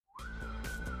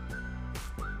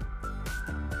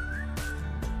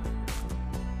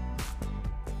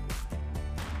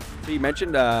So you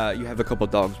mentioned you have a couple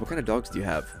dogs. What kind of dogs do you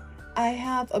have? I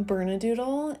have a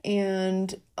Bernedoodle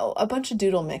and a bunch of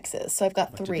doodle mixes. So I've A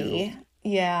got bunch of doodles. three.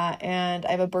 Yeah, and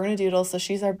I have a Bernedoodle, so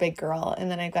she's our big girl,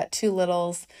 and then I've got two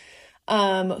littles,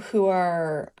 who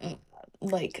are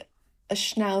like a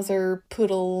Schnauzer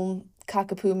poodle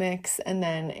cockapoo mix, and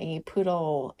then a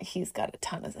poodle. He's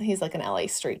like an LA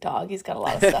street dog. He's got a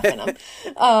lot of stuff in him.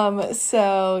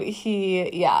 So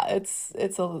yeah, it's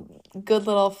a good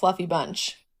little fluffy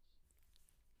bunch.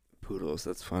 Poodles,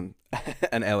 that's fun.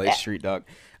 An LA Yeah, street dog.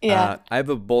 yeah. I have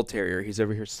a bull terrier. He's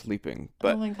over here sleeping,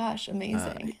 Oh but my gosh,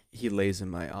 amazing. he lays in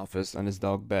my office on his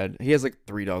dog bed. He has like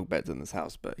three dog beds in this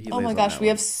house, but he Oh my lays on gosh, that we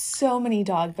have one. so many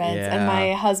dog beds, and Yeah.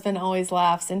 my husband always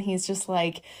laughs, and he's just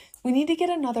like, "We need to get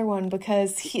another one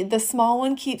because the small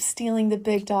one keeps stealing the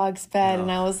big dog's bed."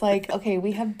 And Oh. I was like, "Okay,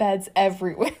 we have beds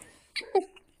everywhere."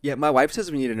 Yeah, my wife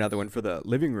says we need another one for the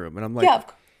living room, and Yeah,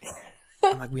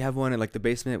 I'm like, we have one in like the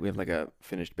basement. We have like a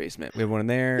finished basement. We have one in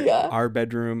there, yeah, our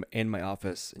bedroom, and my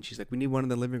office. And she's like, we need one in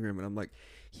the living room. And I'm like,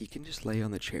 he can just lay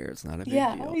on the chair. It's not a big yeah,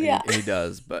 deal. yeah, And he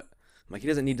does, but I'm like, he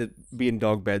doesn't need to be in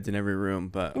dog beds in every room,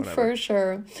 but whatever. for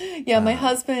sure. Yeah, my Uh,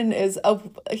 husband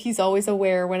he's always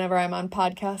aware whenever I'm on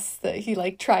podcasts that he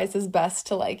like tries his best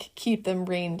to like keep them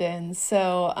reined in.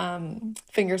 So,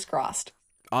 fingers crossed.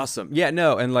 awesome. Yeah,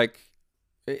 no, and like,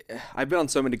 I've been on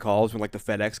so many calls when like the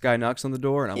FedEx guy knocks on the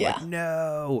door, and I'm like, Yeah,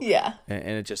 no, yeah, and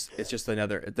it's just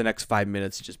the next 5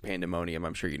 minutes is just pandemonium.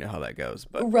 I'm sure you know how that goes,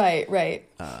 but right, right.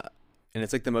 uh, and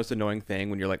it's like the most annoying thing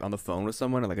when you're like on the phone with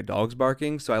someone and like a dog's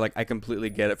barking. So I completely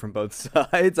get it from both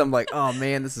sides. I'm like, oh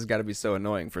man, this has got to be so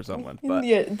annoying for someone. But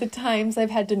Yeah, the times I've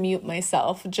had to mute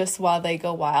myself just while they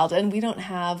go wild, and we don't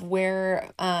have where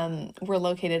we're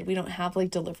located, we don't have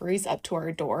like deliveries up to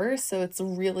our door, so it's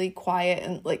really quiet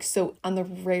and like so on the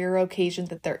rare occasion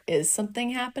that there is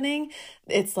something happening,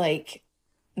 it's like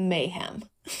mayhem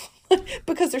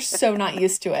because they're so not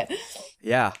used to it.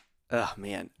 yeah, oh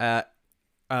man,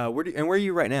 where are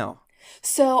you right now?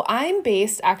 So I'm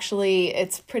based, actually,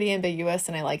 it's pretty ambiguous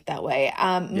and I like that way.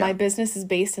 Yeah, My business is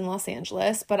based in Los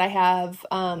Angeles, but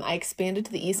I expanded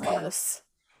to the East Coast.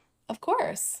 Of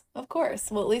course, of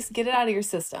course. Well, at least get it out of your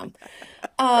system.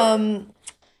 Um,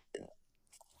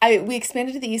 we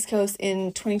expanded to the East Coast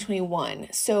in 2021.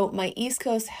 So my East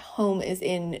Coast home is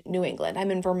in New England.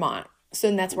 I'm in Vermont. So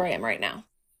and that's where I am right now.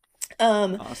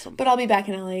 Um, awesome. but I'll be back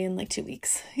in LA in like 2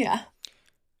 weeks. Yeah.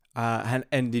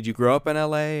 And did you grow up in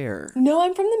LA or? No,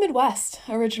 I'm from the Midwest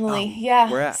Oh, originally. Yeah.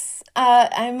 where at?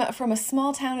 I'm from a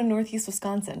small town in Northeast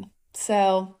Wisconsin.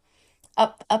 So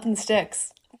up in the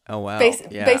sticks. Oh wow,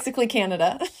 yeah. Basically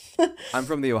Canada. I'm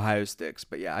from the Ohio sticks,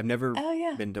 but yeah, I've never Oh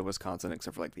yeah. been to Wisconsin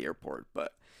except for like the airport.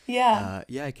 But Yeah.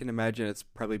 yeah, I can imagine it's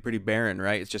probably pretty barren,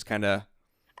 right? It's just kind of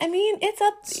I mean, it's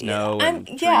up. snow I'm and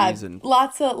yeah, trees and.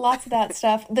 lots of that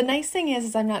stuff. The nice thing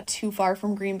is I'm not too far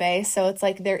from Green Bay, so it's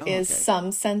like there Oh, is okay.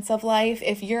 some sense of life.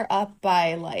 If you're up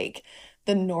by like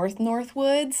the North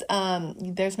Woods,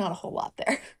 there's not a whole lot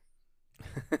there.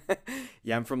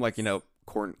 Yeah, I'm from like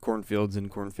cornfields and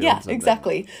Yeah, cornfields, and then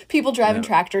exactly. People driving yeah,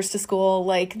 tractors to school,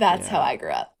 like that's how yeah, I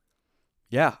grew up.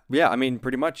 yeah. I mean,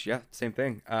 pretty much, yeah, same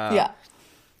thing. Yeah.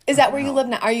 Is Oh that where you wow, live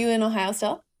now? Are you in Ohio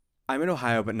still? I'm in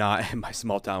Ohio, but not in my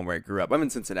small town where I grew up. I'm in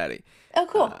Cincinnati, Oh,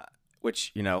 uh, cool.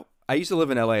 which I used to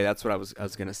live in LA. That's what I was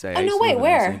gonna say. Oh I no, used to wait, live in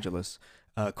Los where? Angeles,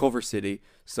 Culver City.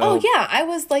 Oh So yeah, I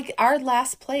was like our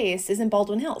last place is in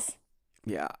Baldwin Hills.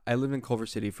 yeah, I lived in Culver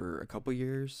City for a couple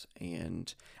years,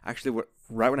 and actually,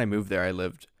 right when I moved there, I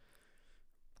lived.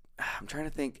 I'm trying to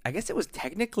think. I guess it was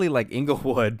technically like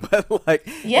Inglewood, but like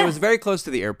it Yeah. was very close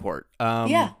to the airport.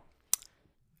 Yeah.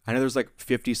 I know there's like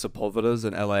 50 Sepulvedas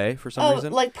in LA for some Oh,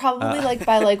 reason. like probably Uh, like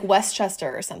by like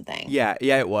Westchester or something. yeah,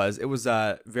 yeah, it was. It was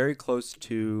very close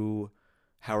to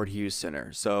Howard Hughes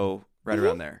Center, so right Hmm.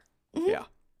 around there. Hmm. Yeah,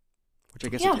 which I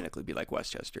guess would Yeah. technically be like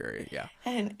Westchester area.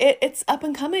 And it's up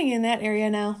and coming in that area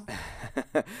now.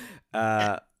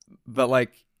 Yeah. But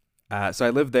like, so I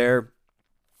lived there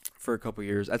for a couple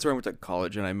years. That's where I went to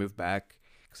college, and I moved back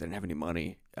because I didn't have any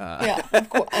money. Yeah, of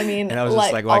course. I mean, And I was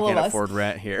just like like, well, I all of can't us. afford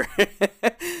rent here.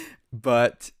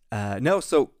 But no,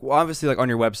 so well, obviously, like on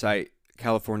your website,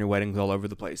 California weddings all over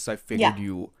the place. So I Yeah. figured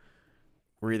you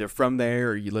were either from there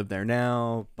or you live there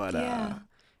now. But Yeah.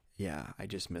 yeah, I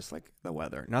just miss like the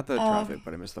weather, not the Um, traffic,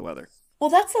 but I miss the weather. Well,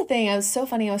 that's the thing. I was so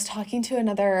funny. I was talking to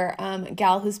another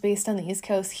gal who's based on the East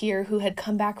Coast here who had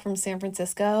come back from San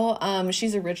Francisco.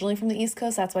 She's originally from the East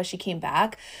Coast. That's why she came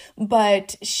back.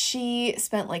 But she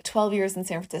spent like 12 years in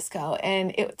San Francisco.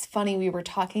 And it's funny. We were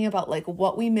talking about like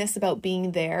what we miss about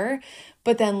being there.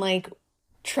 But then like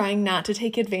trying not to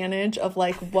take advantage of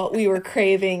like what we were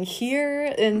craving here.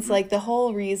 And it's Hmm. like the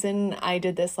whole reason I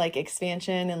did this like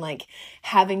expansion and like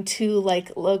having two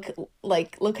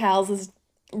locales is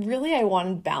really I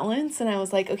wanted balance. And I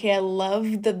was like, okay, I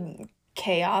love the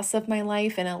chaos of my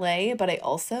life in LA, but I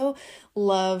also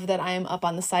love that I'm up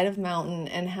on the side of a mountain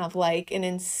and have like an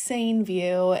insane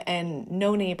view and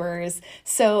no neighbors.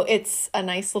 So it's a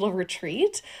nice little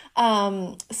retreat.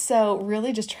 So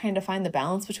really just trying to find the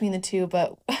balance between the two,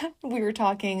 but we were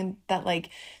talking that like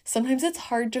sometimes it's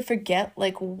hard to forget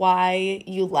like why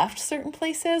you left certain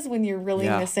places when you're really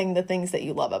Yeah, missing the things that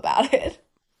you love about it.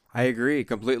 I agree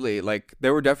completely. Like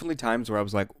there were definitely times where I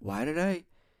was like, why did I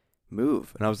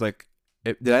move? And I was like,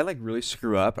 did I like really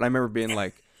screw up? And I remember being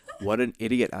like, what an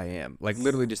idiot I am. Like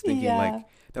literally just thinking Yeah. like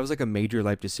that was like a major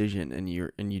life decision and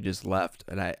you just left.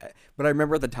 And but I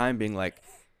remember at the time being like,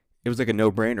 it was like a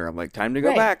no-brainer. I'm like, time to go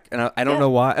Right. back. And I don't know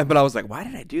Yep. why, but I was like, why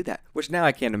did I do that? Which now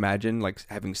I can't imagine like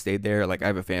having stayed there. Like I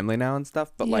have a family now and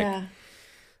stuff, but like, Yeah.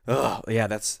 oh yeah,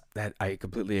 that I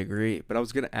completely agree. But I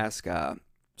was gonna ask,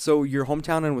 so your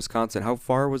hometown in Wisconsin, how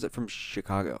far was it from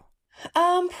Chicago?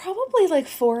 Probably like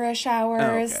 4-ish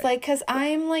Oh, hours, okay. like, cause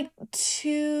I'm like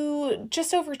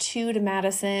just over two to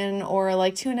Madison or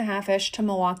like 2.5-ish to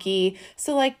Milwaukee.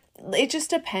 So like, it just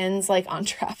depends like on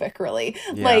traffic really,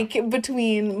 Yeah. like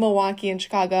between Milwaukee and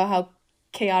Chicago, how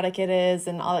chaotic it is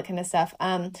and all that kind of stuff.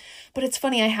 But it's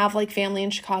funny, I have like family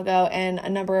in Chicago and a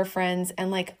number of friends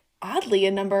and like oddly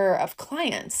a number of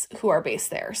clients who are based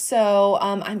there. So,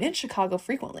 I'm in Chicago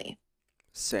frequently.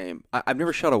 Same. I've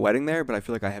never shot a wedding there, but I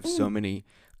feel like I have so Mm, many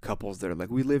couples that are like,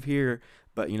 we live here,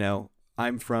 but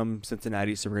I'm from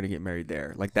Cincinnati, so we're gonna get married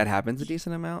there. Like that happens a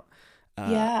decent amount.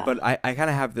 yeah. But I kind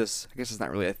of have this. I guess it's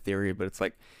not really a theory, but it's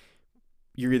like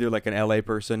you're either like an LA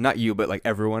person, not you, but like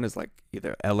everyone is like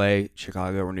either LA,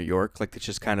 Chicago, or New York. Like it's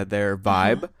just kind of their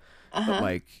Uh-huh. vibe. But Uh-huh.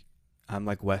 like I'm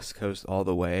like West Coast all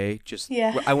the way. Just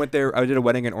Yeah. I went there. I did a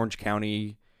wedding in Orange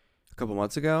County a couple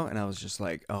months ago, and I was just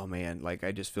like, oh man, like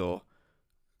I just feel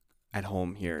at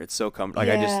home here. It's so like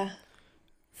I just Yeah.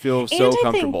 feel And so I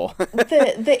think comfortable.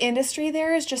 the industry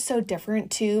there is just so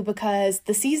different too because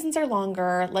the seasons are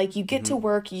longer, like you get Hmm. to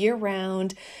work year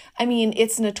round. I mean,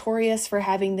 it's notorious for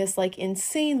having this like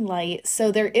insane light.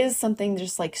 So there is something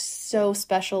just like so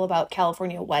special about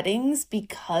California weddings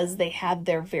because they have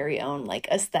their very own like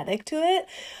aesthetic to it.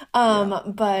 Yeah.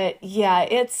 But yeah,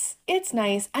 it's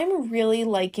nice. I'm really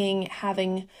liking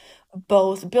having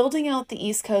both building out the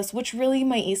East Coast, which really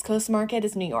my East Coast market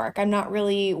is New York. I'm not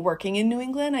really working in New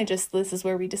England. This is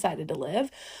where we decided to live.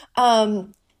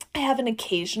 Um, I have an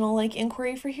occasional like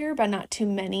inquiry for here, but not too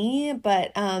many.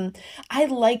 But I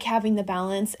like having the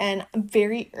balance. And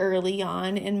very early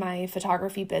on in my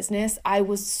photography business, I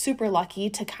was super lucky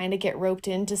to kind of get roped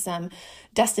into some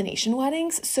destination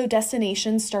weddings. So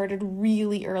destinations started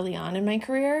really early on in my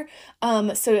career.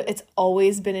 So it's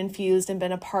always been infused and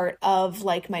been a part of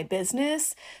like my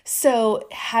business. So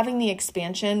having the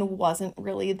expansion wasn't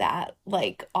really that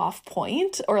like off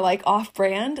point or like off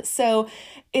brand. So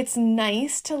it's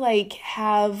nice to like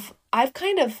have I've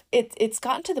kind of it's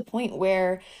gotten to the point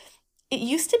where it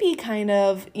used to be kind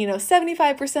of,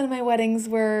 75% of my weddings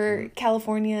Hmm. were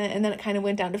California and then it kind of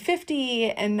went down to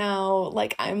 50 and now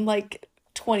like I'm like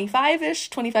 25-ish,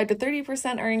 25 to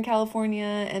 30% are in California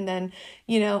and then,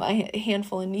 a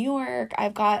handful in New York.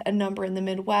 I've got a number in the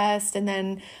Midwest and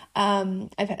then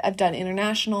I've done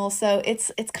international. So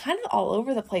it's kind of all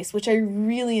over the place, which I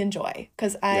really enjoy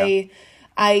because Yeah.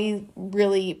 I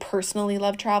really personally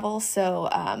love travel, so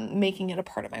making it a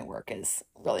part of my work is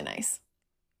really nice.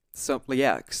 So like,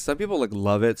 yeah, some people like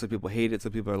love it. Some people hate it.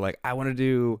 Some people are like, I want to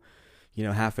do,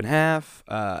 half and half,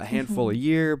 a handful a Mhm.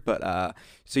 year. But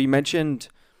so you mentioned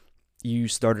you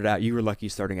started out. You were lucky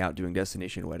starting out doing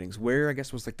destination weddings. Where I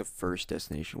guess was like the first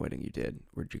destination wedding you did?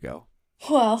 Where'd you go?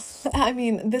 Well, I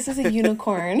mean, this is a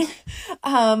unicorn.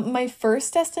 My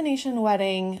first destination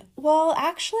wedding, well,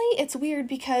 actually, it's weird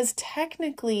because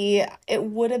technically it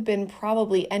would have been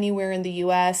probably anywhere in the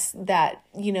US that,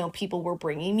 people were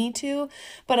bringing me to.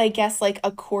 But I guess, like,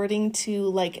 according to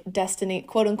like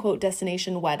quote unquote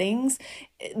destination weddings,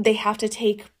 they have to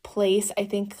take place, I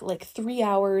think, like 3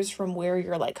 hours from where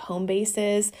your like home base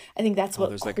is. I think that's Oh, what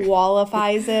there's like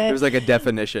qualifies there's it. like a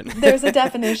definition. There's a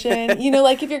definition.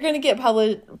 Like if you're going to get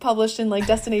published in like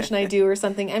Destination I Do or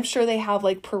something, I'm sure they have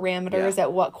like Yeah. parameters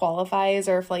at what qualifies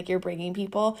or if like you're bringing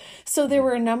people. So there Hmm.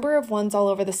 were a number of ones all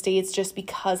over the states just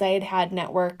because I had had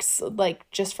networks like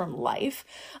just from life.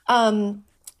 Um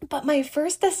But my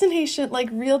first destination, like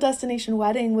real destination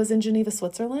wedding, was in Geneva,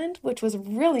 Switzerland, which was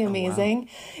really Oh wow. amazing.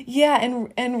 Yeah,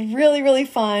 and really, really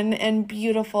fun and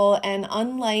beautiful, and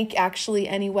unlike actually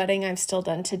any wedding I've still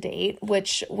done to date,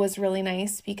 which was really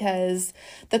nice because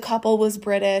the couple was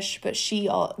British, but she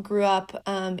all grew up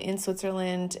in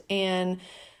Switzerland, and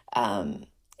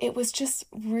it was just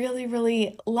really,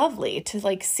 really lovely to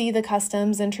like see the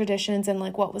customs and traditions and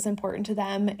like what was important to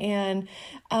them. And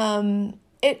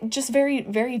it just very,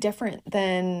 very different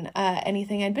than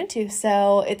anything I'd been to.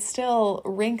 So it still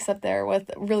ranks up there with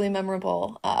really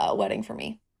memorable wedding for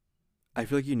me. I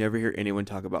feel like you never hear anyone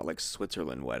talk about like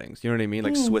Switzerland weddings. You know what I mean?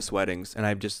 Like Mm, Swiss weddings. And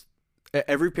I've just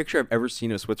every picture I've ever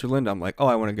seen of Switzerland, I'm like, oh,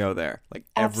 I want to go there. Like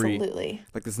every, absolutely.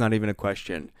 like it's not even a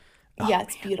question. Oh Yeah,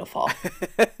 it's beautiful.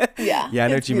 man. Yeah, Yeah, I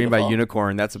know it's what you mean by beautiful.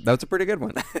 unicorn. That's a pretty good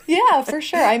one. Yeah, for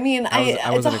sure. I mean, I it's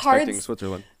a wasn't hard expecting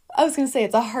Switzerland. I was gonna say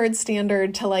it's a hard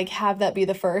standard to like have that be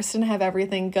the first and have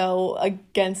everything go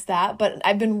against that. But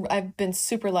I've been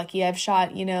super lucky. I've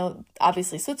shot,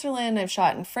 obviously Switzerland, I've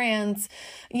shot in France,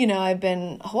 I've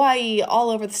been Hawaii,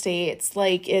 all over the States.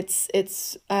 Like it's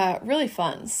really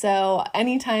fun. So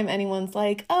anytime anyone's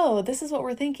like, oh, this is what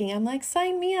we're thinking, I'm like,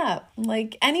 sign me up.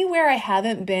 Like anywhere I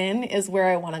haven't been is where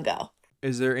I want to go.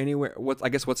 Is there anywhere I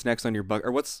guess what's next on your bucket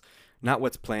or what's not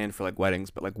what's planned for like weddings,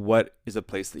 but like what is a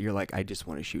place that you're like, I just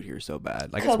want to shoot here so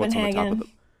bad? Like, I guess what's on the top of the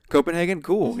Copenhagen. Copenhagen?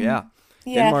 Cool, Hmm. yeah.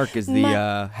 Yeah. Denmark is the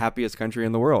My happiest country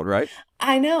in the world, right?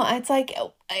 I know. It's like,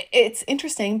 it's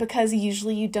interesting because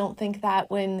usually you don't think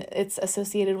that when it's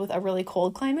associated with a really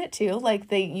cold climate too.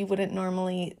 Like you wouldn't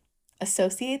normally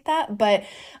associate that. But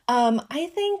I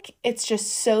think it's just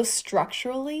so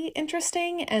structurally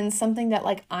interesting and something that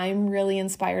like I'm really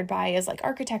inspired by is like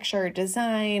architecture,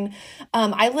 design.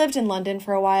 I lived in London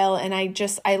for a while and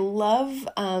I love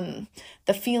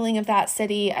the feeling of that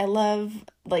city. I love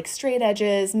like straight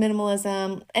edges,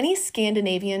 minimalism, any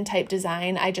Scandinavian type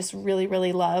design, I just really,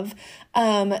 really love.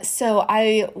 So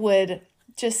I would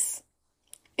just,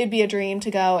 it'd be a dream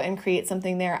to go and create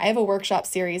something there. I have a workshop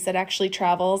series that actually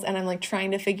travels, and I'm like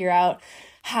trying to figure out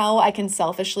how I can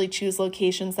selfishly choose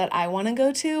locations that I want to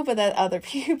go to, but that other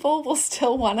people will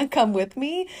still want to come with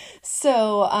me.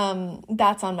 So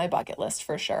that's on my bucket list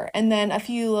for sure. And then a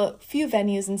few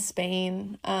venues in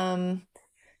Spain.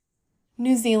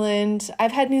 New Zealand.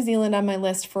 I've had New Zealand on my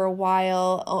list for a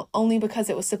while, only because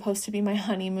it was supposed to be my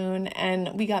honeymoon, and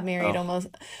Oh, we got married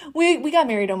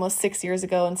almost 6 years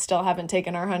ago and still haven't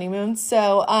taken our honeymoon.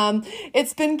 So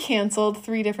it's been canceled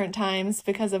 3 different times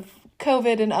because of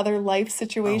COVID and other life oh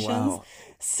situations. wow.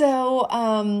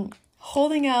 So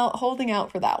holding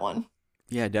out for that one.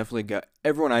 Yeah, definitely got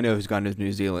everyone I know who's gone to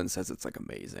New Zealand says it's like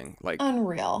amazing. Like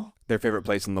Unreal. their favorite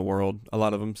place in the world, a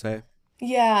lot of them say.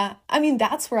 Yeah, I mean,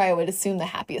 that's where I would assume the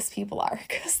happiest people are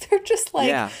because they're just like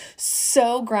Yeah.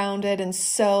 so grounded and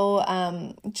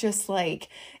so just like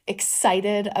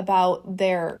excited about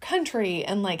their country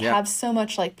and like Yeah. have so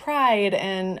much like pride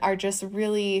and are just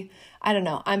really, I don't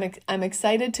know. I'm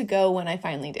excited to go when I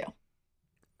finally do.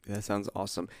 That sounds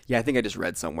awesome. Yeah, I think I just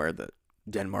read somewhere that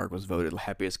Denmark was voted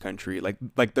happiest country. Like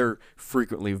they're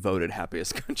frequently voted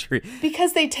happiest country.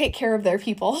 Because they take care of their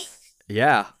people.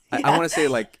 Yeah. I Yeah. want to say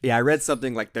like yeah, I read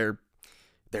something like their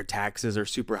taxes are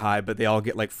super high, but they all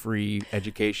get like free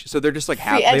education. So they're just like Free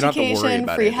happy. They don't have to worry education,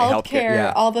 about free anything. Healthcare. healthcare,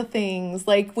 Yeah. all the things.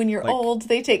 Like when you're Like old,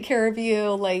 they take care of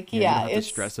you. Like, yeah, you don't yeah, have to it's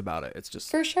stress about it. It's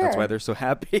just for that's why sure. they're so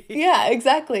happy. Yeah,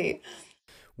 exactly.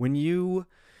 When you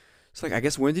it's like I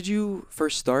guess when did you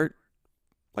first start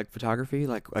like photography?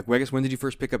 I guess when did you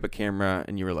first pick up a camera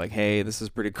and you were like, "Hey, this is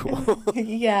pretty cool."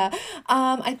 Yeah.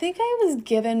 I think I was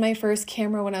given my first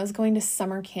camera when I was going to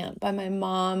summer camp by my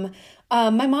mom.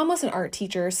 My mom was an art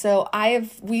teacher, so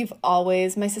we've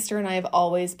always, my sister and I have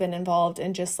always been involved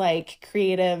in just like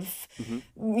creative, Hmm.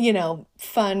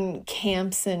 fun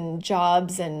camps and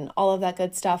jobs and all of that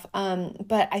good stuff.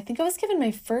 But I think I was given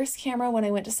my first camera when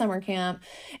I went to summer camp.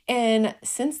 And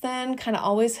since then, kind of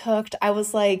always hooked. I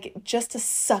was like just a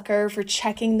sucker for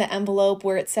checking the envelope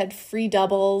where it said free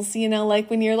doubles, like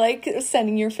when you're like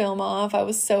sending your film off. I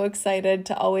was so excited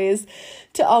to always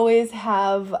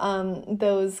have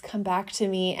those come back to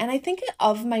me. And I think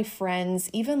of my friends,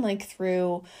 even like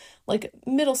through like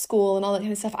middle school and all that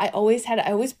kind of stuff, I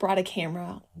always brought a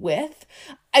camera with.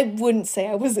 I wouldn't say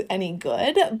I was any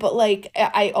good, but like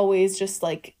I always just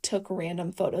like took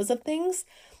random photos of things.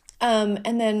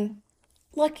 And then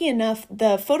lucky enough,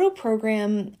 the photo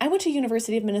program, I went to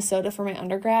University of Minnesota for my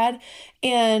undergrad,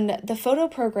 and the photo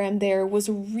program there was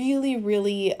really,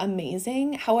 really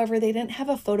amazing. However, they didn't have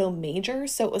a photo major,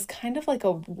 so it was kind of like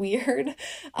a weird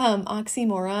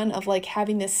oxymoron of like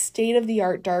having this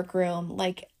state-of-the-art dark room,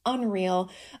 like unreal,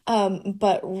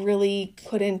 but really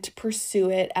couldn't pursue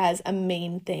it as a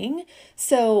main thing.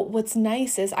 So what's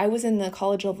nice is I was in the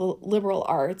College of Liberal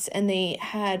Arts, and they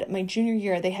had my junior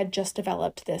year, they had just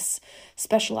developed this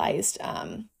specialized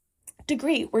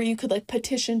degree where you could like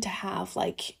petition to have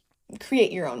like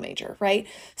create your own major, right?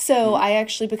 So Hmm. I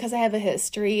actually, because I have a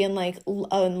history and like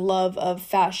a love of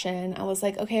fashion, I was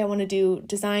like, okay, I want to do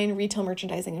design, retail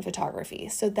merchandising, and photography.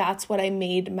 So that's what I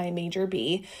made my major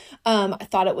be. I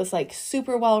thought it was like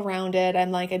super well rounded.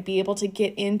 I'm like, I'd be able to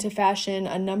get into fashion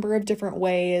a number of different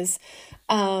ways,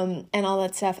 and all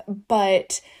that stuff.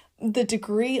 But the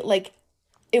degree, like,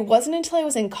 it wasn't until I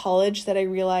was in college that I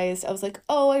realized, I was like,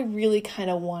 oh, I really kind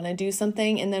of want to do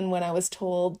something. And then when I was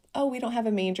told, oh, we don't have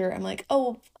a major, I'm like,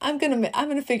 oh, I'm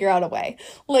gonna figure out a way.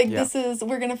 Like Yeah.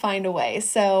 we're gonna find a way.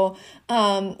 So,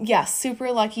 yeah, super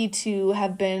lucky to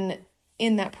have been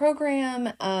in that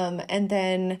program. And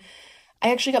then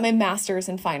I actually got my master's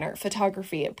in fine art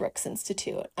photography at Brooks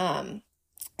Institute.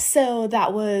 So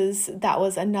that was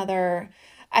another.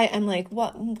 I'm like,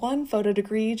 what, one photo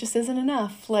degree just isn't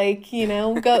enough. Like,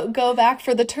 go back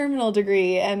for the terminal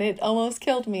degree, and it almost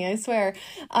killed me, I swear.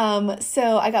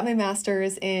 So I got my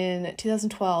master's in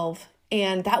 2012,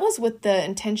 and that was with the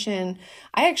intention.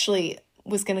 I actually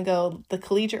was gonna go the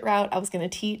collegiate route. I was gonna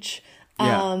teach,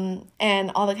 Yeah.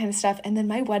 and all that kind of stuff. And then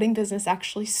my wedding business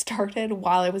actually started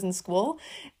while I was in school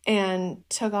and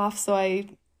took off, so I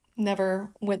never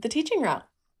went the teaching route.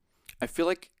 I feel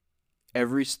like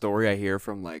every story I hear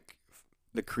from like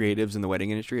the creatives in the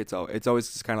wedding industry, it's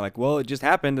always just kind of like, well, it just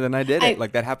happened and then I did it. I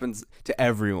Like that happens to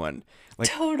everyone. Like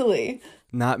totally.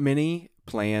 not many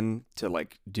plan to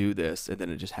like do this and then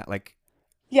it just like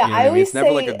Yeah, you know what I I mean? always It's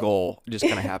never like a say goal. It just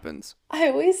kind of happens. I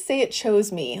always say it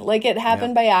chose me. Like it Yeah.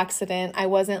 happened by accident. I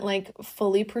wasn't like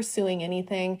fully pursuing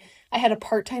anything. I had a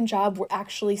part-time job where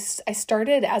actually I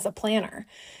started as a planner.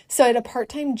 So I had a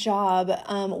part-time job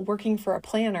working for a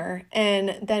planner,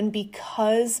 and then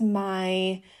because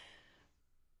my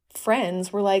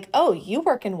friends were like, "Oh, you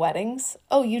work in weddings.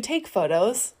 Oh, you take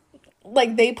photos."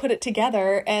 Like they put it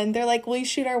together and they're like, "Will you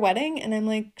shoot our wedding?" And I'm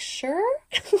like, "Sure."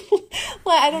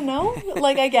 Like I don't know.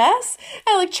 Like I guess.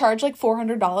 I like charged like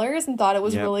 $400 and thought it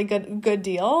was Yep. really good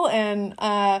deal, and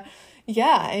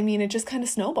yeah, I mean it just kind of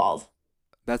snowballed.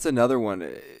 That's another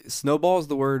one. Snowball is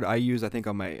the word I use, I think,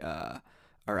 on my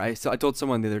or I told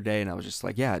someone the other day and I was just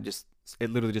like, yeah, just it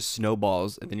literally just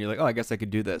snowballs and then you're like, oh, I guess I could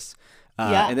do this.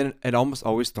 Yeah. And then it almost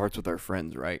always starts with our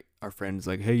friends, right? Our friends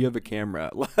like, hey, you have a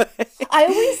camera. I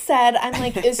always said I'm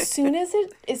like as soon as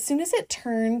it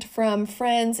turned from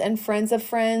friends and friends of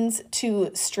friends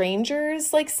to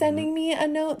strangers like Mhm. sending me a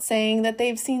note saying that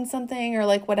they've seen something or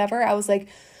like whatever, I was like,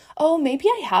 "Oh, maybe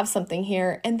I have something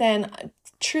here." And then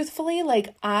truthfully,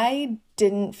 like I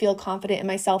didn't feel confident in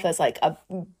myself as like a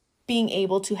being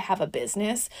able to have a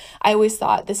business. I always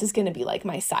thought this is going to be like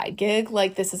my side gig.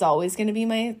 Like this is always going to be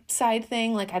my side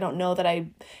thing. Like I don't know that I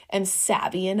am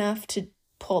savvy enough to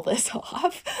pull this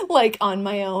off like on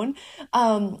my own.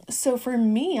 So for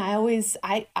me,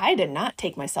 I did not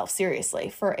take myself seriously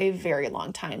for a very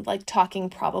long time. Like talking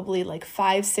probably like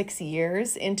 5, 6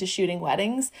 years into shooting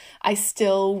weddings, I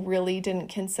still really didn't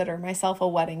consider myself a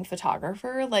wedding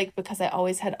photographer, like because I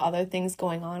always had other things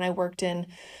going on.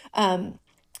 Um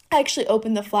I actually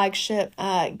opened the flagship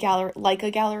gallery, Leica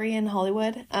gallery in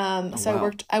Hollywood. Oh So I wow.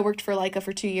 worked I worked for Leica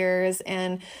for 2 years,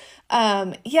 and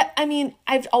yeah, I mean,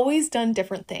 I've always done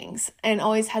different things and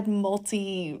always had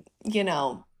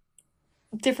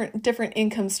different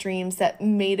income streams that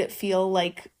made it feel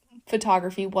like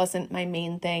photography wasn't my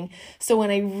main thing. So when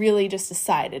I really just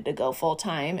decided to go full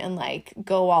time and like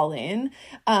go all in,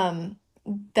 um,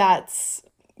 that's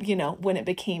when it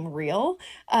became real.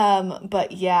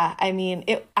 But yeah, I mean,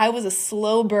 I was a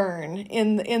slow burn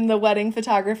in the wedding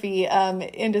photography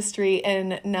industry,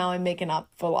 and now I'm making up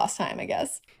for lost time, I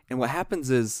guess. And what happens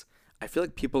is I feel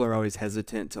like people are always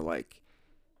hesitant to like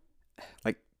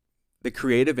the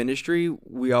creative industry,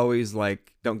 we always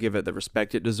like don't give it the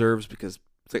respect it deserves because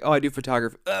it's like, oh, I do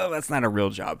photography. Oh, that's not a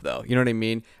real job though. You know what I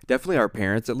mean? Definitely our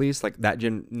parents, at least, like that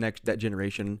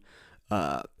generation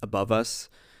above us,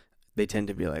 they tend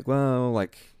to be like, well,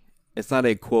 like it's not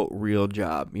a quote real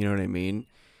job. You know what I mean?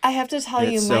 I have to tell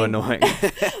And you, it's so my annoying.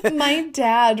 my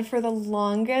dad for the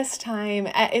longest time,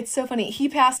 it's so funny. He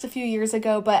passed a few years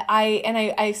ago, but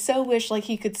I so wish like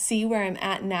he could see where I'm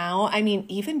at now. I mean,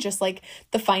 even just like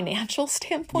the financial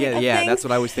standpoint Yeah, of yeah, things. that's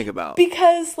what I always think about.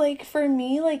 Because like for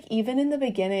me, like even in the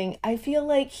beginning, I feel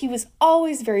like he was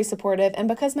always very supportive, and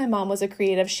because my mom was a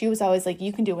creative, she was always like,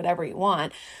 you can do whatever you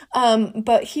want.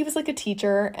 But he was like a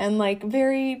teacher and like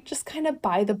very just kind of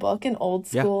by the book and old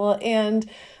Yeah. school, and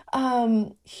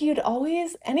He'd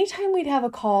always, anytime we'd have a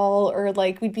call or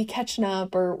like we'd be catching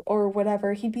up or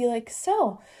whatever, he'd be like,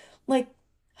 "So, like,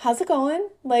 how's it going?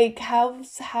 Like, how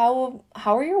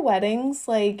are your weddings?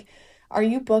 Like, are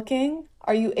you booking?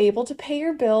 Are you able to pay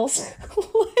your bills?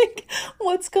 Like,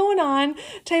 what's going on?"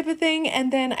 type of thing.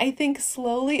 And then I think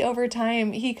slowly over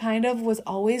time, he kind of was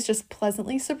always just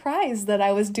pleasantly surprised that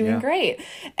I was doing Yeah. great.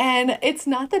 And it's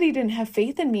not that he didn't have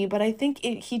faith in me, but I think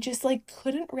he just like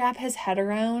couldn't wrap his head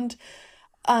around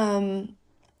um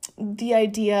the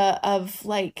idea of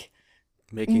like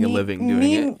Making a living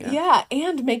doing it. Yeah. yeah,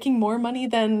 and making more money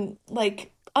than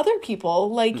like other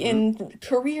people like Hmm. in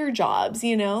career jobs,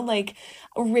 like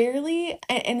rarely,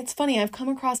 and it's funny, I've come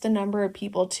across a number of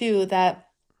people too that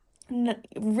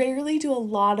rarely do a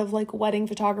lot of like wedding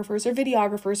photographers or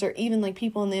videographers or even like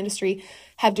people in the industry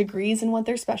have degrees in what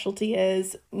their specialty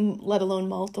is, let alone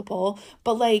multiple.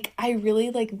 But like, I really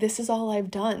like this is all I've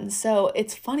done. So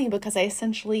it's funny because I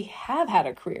essentially have had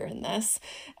a career in this.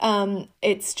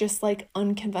 It's just like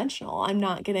unconventional. I'm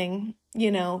not getting,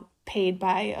 paid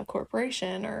by a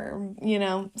corporation or,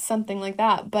 something like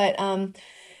that. But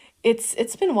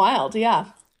it's been wild. Yeah.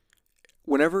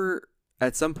 Whenever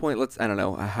at some point, let's I don't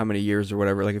know how many years or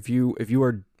whatever. Like if you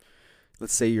are,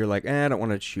 let's say you're like, I don't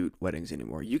want to shoot weddings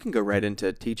anymore. You can go right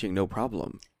into teaching, no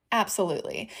problem.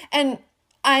 Absolutely. And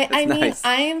I That's I mean,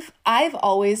 nice. I've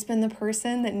always been the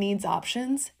person that needs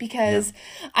options Yeah. because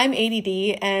I'm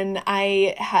ADD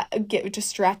and get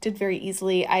distracted very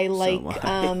easily. So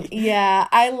am I. Yeah,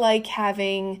 I like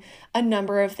having a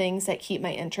number of things that keep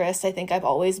my interest. I think I've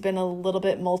always been a little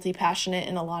bit multi-passionate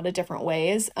in a lot of different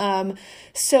ways.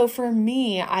 So for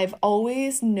me, I've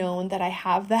always known that I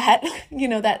have that,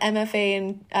 that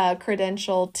MFA and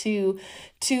credential to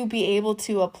be able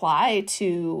to apply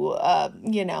to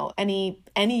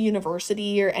any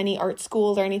university or any art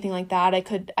school or anything like that. I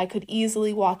could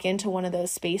easily walk into one of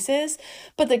those spaces.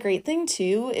 But the great thing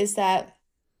too is that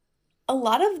a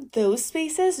lot of those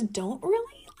spaces don't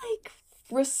really like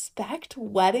respect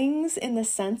weddings in the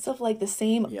sense of like the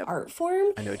same Yep. art form.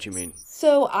 I know what you mean.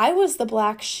 So I was the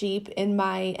black sheep in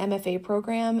my MFA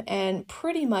program and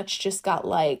pretty much just got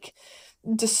like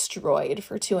destroyed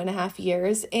for 2.5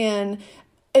 years. And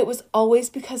it was always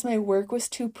because my work was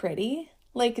too pretty.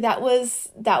 Like that was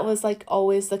like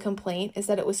always the complaint is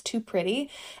that it was too pretty.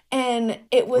 And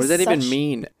it What was does that even such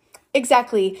mean?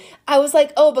 exactly. I was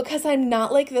like, oh, because I'm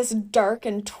not like this dark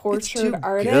and It's tortured too good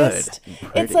artist. and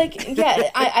It's pretty. like, yeah,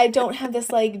 I don't have this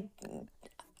like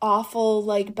awful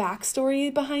like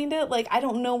backstory behind it. Like I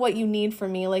don't know what you need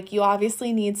from me. Like you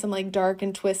obviously need some like dark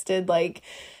and twisted like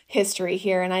history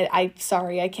here, and I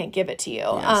sorry I can't give it to you.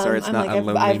 Yeah, sorry, it's I'm not like a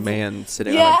lonely I've man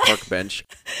sitting on a yeah. park bench.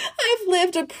 I've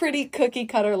lived a pretty cookie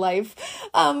cutter life.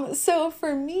 So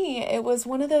for me, it was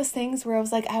one of those things where I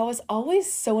was like, I was always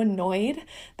so annoyed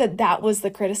that that was the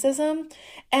criticism.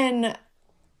 And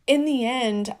in the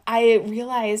end, I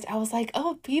realized I was like,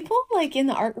 oh, people like in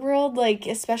the art world, like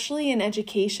especially in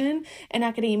education and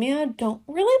academia, don't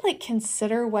really like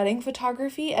consider wedding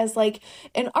photography as like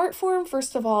an art form,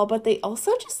 first of all, but they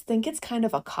also just think it's kind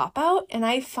of a cop out. And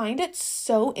I find it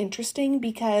so interesting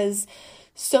because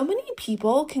so many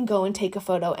people can go and take a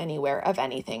photo anywhere of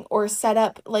anything or set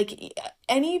up like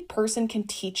any person can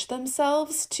teach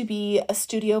themselves to be a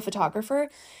studio photographer.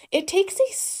 It takes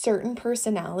a certain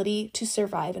personality to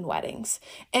survive in weddings.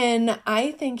 And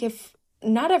I think if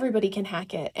not everybody can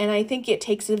hack it. And I think it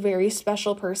takes a very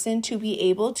special person to be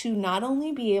able to not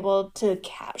only be able to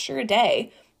capture a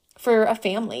day for a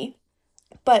family,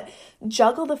 but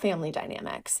juggle the family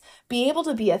dynamics, be able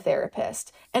to be a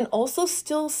therapist, and also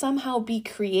still somehow be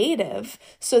creative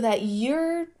so that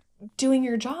you're doing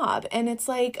your job. And it's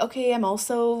like, okay, I'm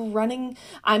not running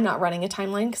a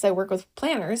timeline because I work with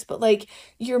planners, but like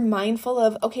you're mindful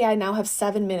of, okay, I now have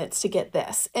 7 minutes to get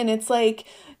this. And it's like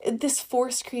this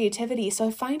forced creativity. So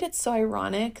I find it so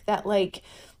ironic that like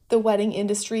the wedding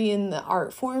industry in the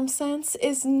art form sense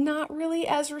is not really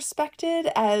as respected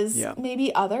as Yeah.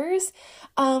 maybe others.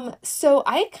 So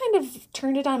I kind of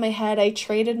turned it on my head. I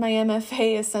traded my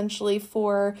MFA essentially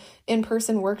for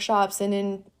in-person workshops, and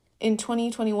in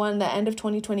 2021, the end of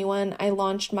 2021, I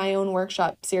launched my own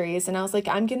workshop series, and I was like,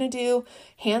 I'm going to do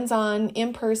hands-on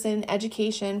in-person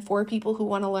education for people who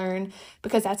want to learn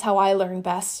because that's how I learn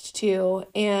best too.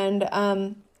 And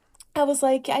I was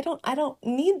like, I don't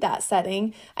need that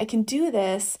setting. I can do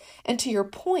this. And to your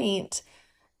point,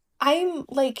 I'm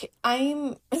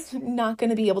not going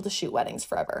to be able to shoot weddings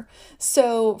forever.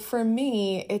 So for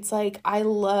me, it's like I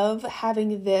love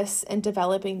having this and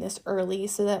developing this early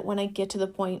so that when I get to the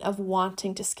point of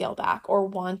wanting to scale back or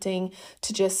wanting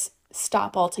to just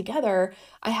stop altogether,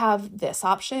 I have this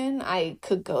option. I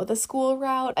could go the school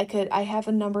route. I have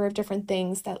a number of different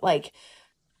things that like,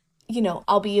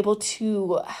 I'll be able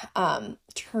to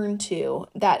turn to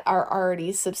that are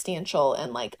already substantial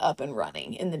and like up and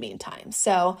running in the meantime.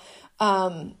 So,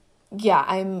 yeah,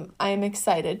 I'm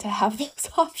excited to have those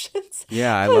options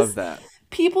Yeah, I love because that.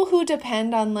 people who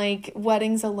depend on like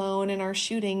weddings alone and are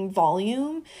shooting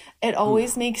volume, it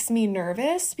always Oof. makes me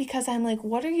nervous because I'm like,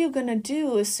 what are you gonna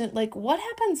do as soon, like what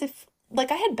happens if,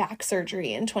 like I had back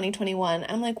surgery in 2021.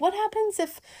 I'm like, what happens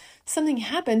if something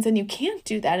happens and you can't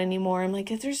do that anymore? I'm like,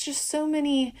 there's just so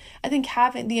many, I think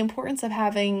having the importance of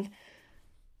having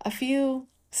a few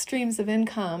streams of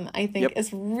income, I think Yep.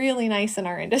 is really nice in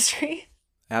our industry.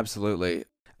 Absolutely.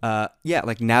 Yeah,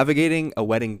 like navigating a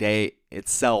wedding day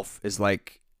itself is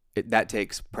like that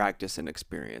takes practice and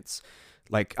experience.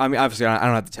 Like, I mean, obviously, I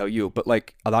don't have to tell you, but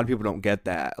like a lot of people don't get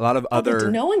that. A lot of Oh, but other,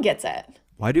 no one gets it.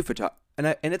 why do photo,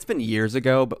 and it's been years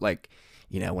ago, but like,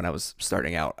 when I was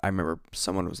starting out, I remember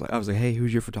someone was like, I was like, hey,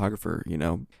 who's your photographer?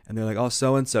 And they're like, oh,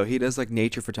 so and so, he does like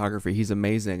nature photography. He's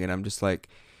amazing, and I'm just like,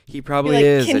 he You're probably like,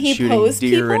 is can at he shooting pose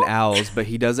deer and people? owls, but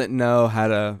he doesn't know how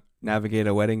to navigate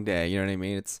a wedding day. You know what I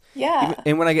mean? It's even, Yeah.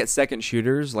 and when I get second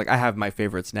shooters, like I have my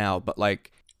favorites now, but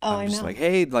like Oh, I'm I just know. like,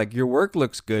 hey, like your work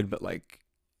looks good, but like,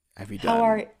 have you How done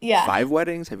are, yeah, 5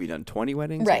 weddings? Have you done 20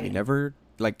 weddings? Have you right. never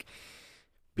like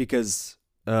because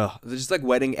just like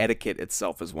wedding etiquette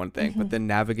itself is one thing, but Hmm. then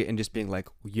navigate and just being like,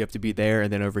 you have to be there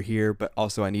and then over here, but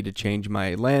also I need to change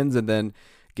my lens and then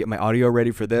get my audio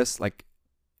ready for this. Like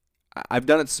I've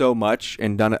done it so much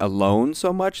and done it alone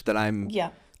so much that I'm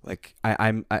Yeah. like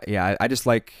I just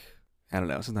like I don't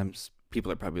know. Sometimes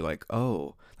people are probably like,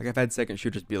 oh, like I've had second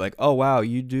shooters be like, oh wow,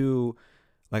 you do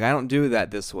like I don't do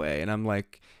that this way, and I'm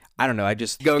like, I don't know. I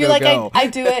just go You're go like, go. I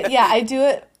do it. Yeah, I do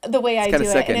it the way It's I kind of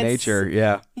do it. And second nature.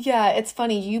 Yeah. yeah, it's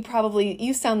funny.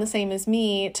 You sound the same as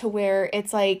me to where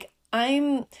it's like,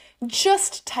 I'm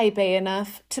just type A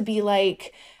enough to be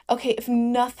like, okay, if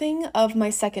nothing of my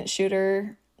second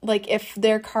shooter, like if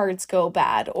their cards go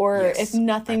bad or if Yes. I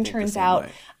nothing think the turns same out,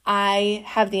 way. I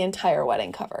have the entire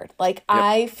wedding covered. Like Yep.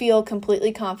 I feel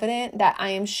completely confident that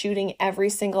I am shooting every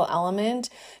single element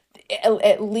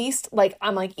at least like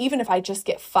I'm like even if I just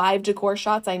get 5 decor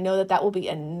shots, I know that that will be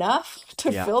enough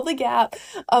to Yeah. fill the gap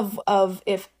of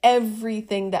if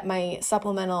everything that my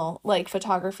supplemental like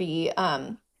photography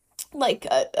like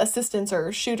assistants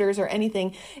or shooters or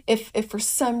anything, if for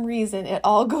some reason it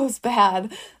all goes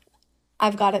bad,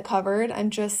 I've got it covered. I'm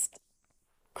just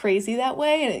crazy that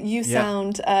way, and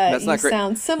Yeah. That's you not great.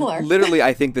 sound similar. Literally,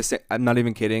 I think the same. I'm not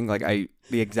even kidding. Like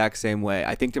the exact same way.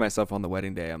 I think to myself on the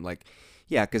wedding day, I'm like,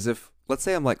 yeah, because if let's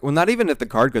say I'm like, well, not even if the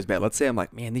card goes bad. Let's say I'm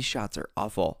like, man, these shots are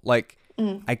awful. Like,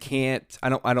 Mm. I can't. I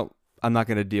don't. I'm not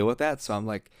gonna deal with that. So I'm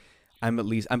like, I'm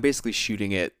basically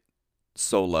shooting it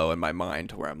solo in my mind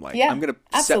to where I'm like, I'm Yeah, gonna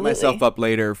set myself absolutely. up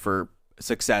later for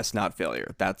success, not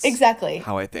failure. That's Exactly.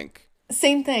 how I think.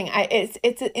 Same thing.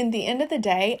 It's in the end of the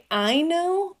day, I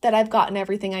know that I've gotten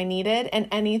everything I needed, and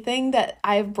anything that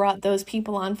I've brought those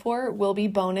people on for will be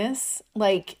bonus.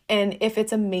 Like, and if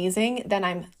it's amazing, then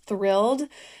I'm thrilled.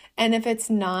 And if it's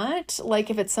not, like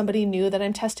if it's somebody new that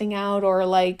I'm testing out or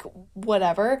like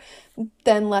whatever,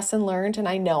 then lesson learned, and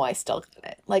I know I still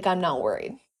got it. Like I'm not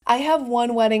worried. I have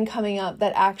one wedding coming up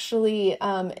that actually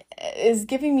is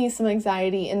giving me some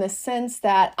anxiety in the sense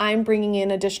that I'm bringing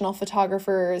in additional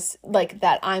photographers, like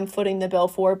that I'm footing the bill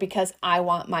for because I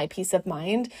want my peace of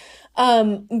mind.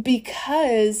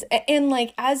 Because and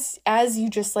like as you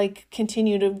just like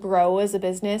continue to grow as a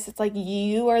business, it's like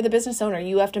you are the business owner.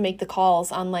 You have to make the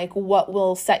calls on like what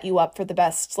will set you up for the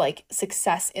best like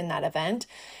success in that event.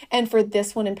 And for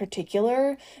this one in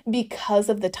particular, because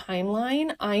of the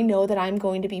timeline, I know that I'm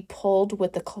going to be pulled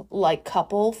with the like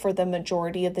couple for the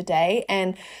majority of the day.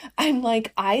 And I'm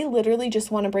like, I literally just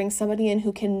want to bring somebody in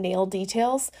who can nail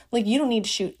details. Like, you don't need to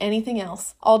shoot anything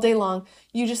else all day long.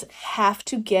 You just have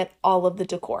to get all of the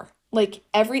decor, like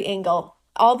every angle,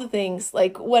 all the things,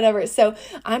 like whatever. So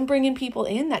I'm bringing people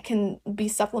in that can be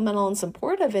supplemental and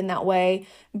supportive in that way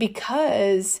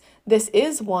because this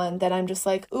is one that I'm just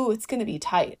like, ooh, it's going to be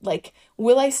tight. Like,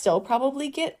 will I still probably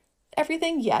get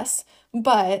everything? Yes.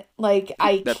 But like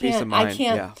That peace of I mind.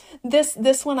 can't Yeah.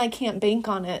 this one I can't bank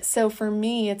on it. So for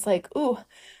me it's like, ooh,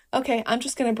 okay, I'm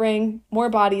just gonna bring more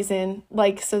bodies in,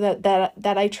 like so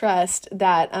that I trust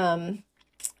that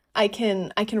I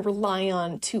can rely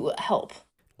on to help.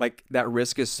 Like that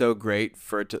risk is so great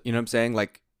for it to, you know what I'm saying?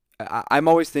 Like I'm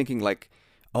always thinking like,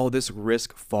 oh, this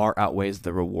risk far outweighs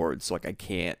the rewards. So like I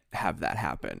can't have that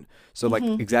happen. So like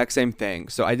Hmm. exact same thing.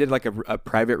 So I did like a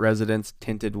private residence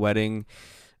tinted wedding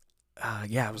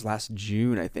Yeah, it was last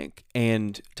June, I think.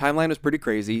 And timeline was pretty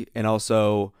crazy, and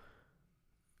also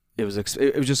it was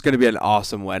just going to be an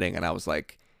awesome wedding, and I was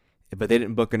like, but they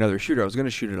didn't book another shooter. I was going to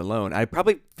shoot it alone. I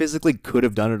probably physically could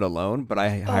have done it alone, but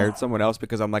I hired Oh, someone else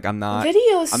because I'm like,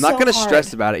 video is I'm not so going to stress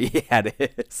hard. about it. Yeah,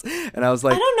 it is. And I was I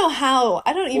like, don't know how.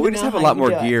 I don't well, we even just know have a how lot you more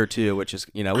do it. gear too, which is,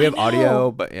 we I have audio,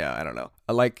 know. but yeah, I don't know.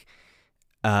 I like,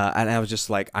 and I was just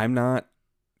like, I'm not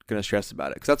gonna stress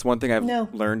about it because that's one thing I've No.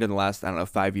 learned in the last, I don't know,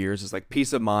 5 years is like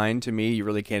peace of mind to me. You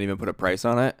really can't even put a price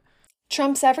on it.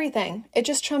 Trumps everything. It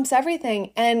just trumps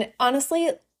everything. And honestly,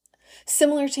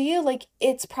 similar to you, like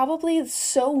it's probably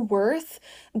so worth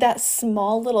that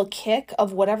small little kick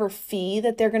of whatever fee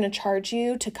that they're going to charge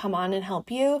you to come on and help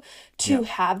you Yeah. to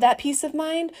have that peace of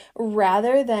mind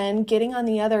rather than getting on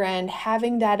the other end,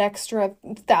 having that extra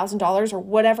 $1,000 or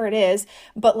whatever it is,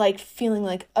 but like feeling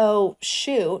like, oh,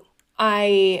 shoot,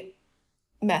 I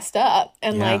messed up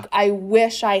and Yeah. like I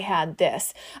wish I had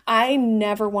this. I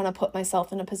never want to put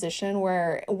myself in a position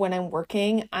where when I'm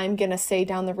working, I'm going to say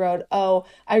down the road, "Oh,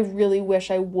 I really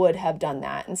wish I would have done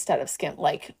that instead of skim."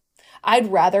 Like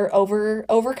I'd rather Yep.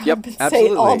 overcompensate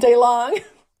all Absolutely. day long.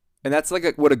 And that's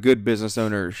like what a good business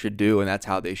owner should do, and that's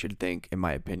how they should think, in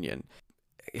my opinion.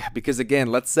 Yeah, because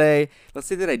again, let's say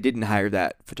that I didn't hire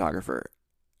that photographer,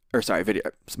 or sorry, video,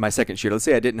 my second shooter. Let's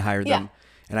say I didn't hire Yeah. them,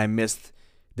 and I missed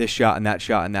this shot and that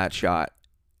shot and that shot,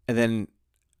 and then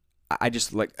I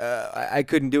just like I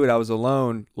couldn't do it. I was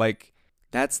alone. Like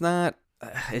that's not.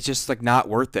 It's just like not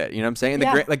worth it. You know what I'm saying?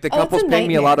 Yeah. Like the Oh, it's couple's a paying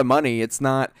me a lot of nightmare. money. It's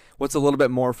not. What's a little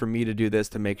bit more for me to do this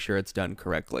to make sure it's done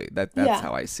correctly? That's Yeah.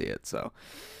 how I see it. So,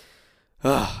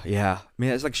 oh yeah,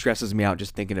 man, it's like stresses me out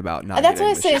just thinking about not That's what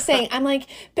I getting was the shot. saying.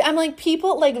 I'm like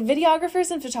people like videographers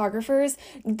and photographers.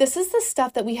 This is the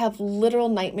stuff that we have literal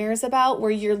nightmares about, where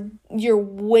you're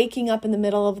waking up in the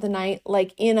middle of the night,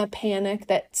 like in a panic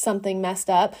that something messed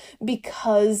up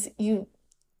because you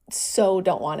so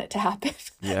don't want it to happen.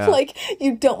 Yeah. Like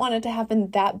you don't want it to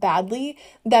happen that badly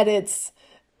that it's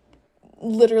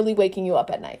literally waking you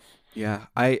up at night. Yeah,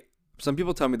 I some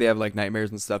people tell me they have like nightmares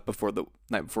and stuff before the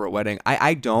night before a wedding.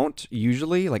 I don't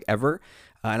usually like ever,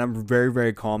 and I'm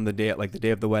very calm the day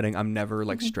of the wedding. I'm never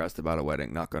like Mhm. stressed about a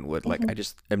wedding. Knock on wood. Like I Mhm.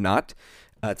 just am not.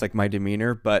 It's like my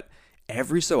demeanor, but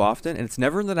every so often, and it's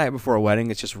never the night before a wedding.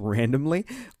 It's just randomly.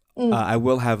 Mm. I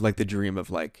will have like the dream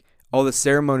of like, oh, the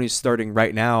ceremony's starting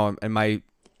right now, and my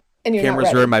And you're not cameras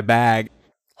are in ready. my bag,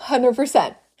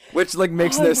 100%. which like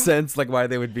makes no sense, like why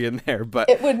they would be in there. But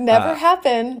It would never uh,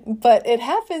 happen, but it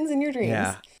happens in your dreams.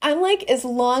 yeah, I'm like, as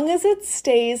long as it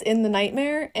stays in the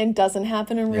nightmare and doesn't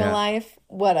happen in real yeah. life,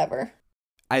 whatever.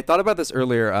 I thought about this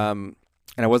earlier, and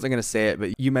I wasn't gonna say it,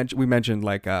 but we mentioned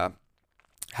like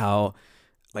how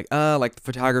like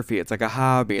photography, it's like a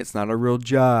hobby, it's not a real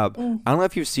job. Mm. I don't know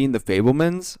if you've seen The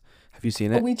Fablemans. Have you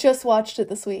seen it? We just watched it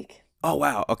this week. Oh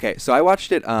wow. Okay, so I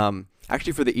watched it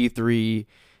actually for the E3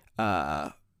 uh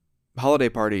holiday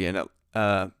party in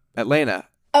Atlanta.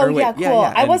 Oh, Or yeah, wait, yeah, cool. yeah,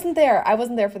 and I wasn't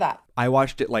there for that. I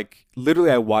watched it like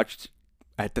literally I watched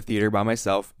at the theater by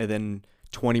myself, and then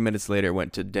 20 minutes later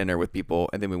went to dinner with people,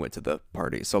 and then we went to the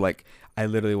party. So like I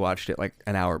literally watched it like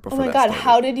an hour Oh before my that God, started.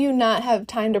 how did you not have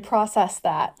time to process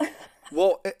that?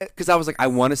 Well, because I was like, I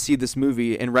want to see this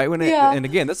movie, and right when Yeah. and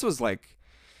again, this was like,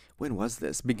 when was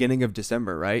this? Beginning of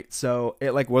December, right? So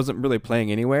it like wasn't really playing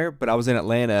anywhere, but I was in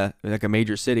Atlanta, like a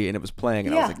major city, and it was playing,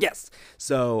 and I was Yeah. like, yes.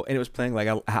 So and it was playing like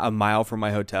a mile from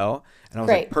my hotel, and I was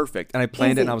like, Great. perfect. And I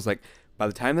planned it, and I Easy. was like, by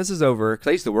the time this is over, because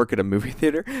I used to work at a movie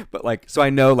theater, but like, so I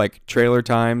know like trailer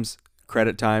times,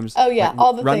 credit times, Oh like yeah,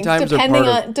 all the run things times are part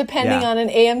of, depending yeah, on an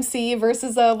AMC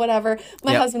versus a whatever.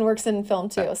 My yep, husband works in film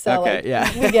too, so okay, like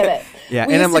yeah, we get it. yeah,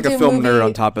 We and used I'm to like a do film nerd on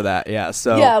movie top of that, yeah.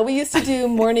 So Yeah, we used to do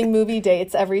morning movie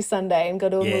dates every Sunday and go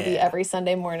to a movie yeah, every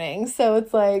Sunday morning. So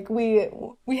it's like we're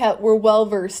well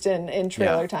versed in yeah.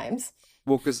 trailer times.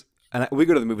 Well, because we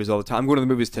go to the movies all the time. I'm going to the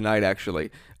movies tonight,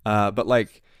 actually. But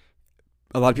like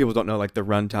a lot of people don't know like the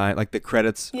runtime, like the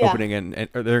credits Yeah. opening and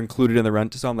or they're included in the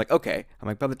run. So I'm like, okay. I'm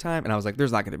like, by the time, and I was like,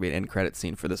 there's not going to be an end credit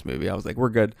scene for this movie. I was like, we're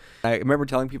good. I remember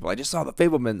telling people I just saw The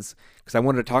Fablemans because I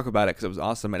wanted to talk about it because it was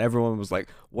awesome, and everyone was like,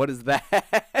 what is that?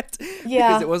 Because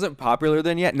Yeah. it wasn't popular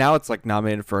then yet. Now it's like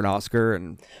nominated for an Oscar,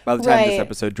 and by the time this Right.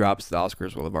 episode drops, the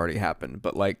Oscars will have already happened.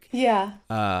 But like, Yeah.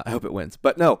 I hope it wins.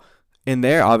 But no, in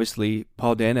there, obviously,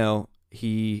 Paul Dano,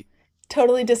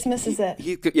 Totally dismisses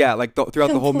it. yeah, like throughout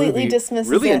the whole Completely movie, dismisses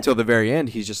really it. until the very end,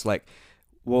 he's just like,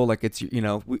 well, like it's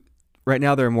right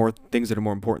now there are more things that are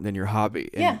more important than your hobby,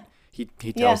 Yeah. and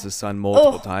he tells Yeah. his son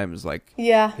multiple Oh, times like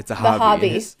yeah. it's a The hobby.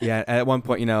 And hobby. at one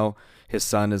point, his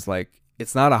son is like,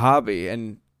 it's not a hobby,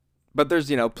 and but there's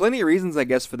plenty of reasons I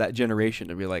guess for that generation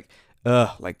to be like, ugh,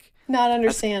 like not That's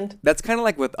understand. that's kind of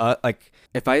like with like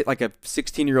if I like a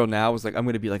 16-year-old now was like I'm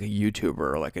gonna be like a YouTuber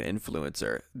or like an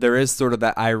influencer. There is sort of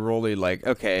that eye rolly like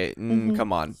okay, Hmm.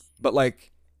 come on, but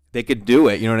like they could do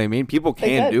it. You know what I mean? People They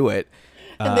can could. do it.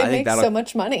 And they I think make that'll so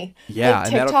much money. yeah, Like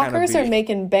and that'll kind of TikTokers are be.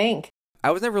 making bank.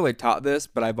 I was never really taught this,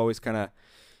 but I've always kind of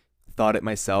thought it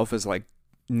myself as like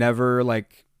never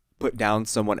like put down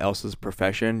someone else's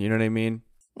profession. You know what I mean?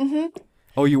 Hmm.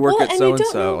 Oh, you work Well, at and so you and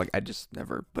don't so. know. Like I just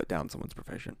never put down someone's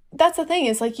profession. That's the thing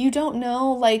is like you don't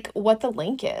know like what the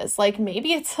link is. Like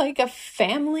maybe it's like a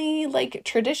family like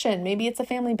tradition. Maybe it's a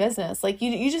family business. Like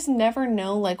you just never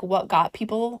know like what got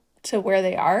people to where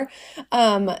they are.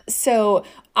 So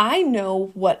I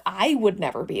know what I would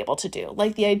never be able to do.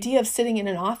 Like the idea of sitting in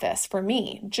an office for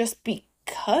me, just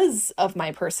because of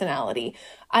my personality,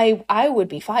 I would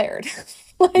be fired.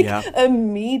 Like Yeah.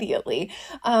 immediately.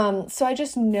 So I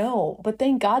just know, but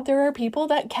thank God there are people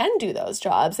that can do those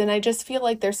jobs. And I just feel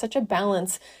like there's such a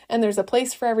balance and there's a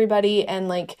place for everybody. And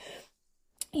like,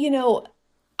 you know,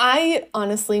 I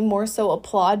honestly more so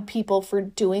applaud people for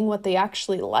doing what they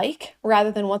actually like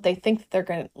rather than what they think that they're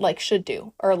going to like should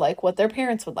do or like what their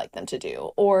parents would like them to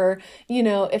do. Or,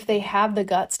 if they have the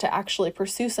guts to actually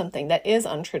pursue something that is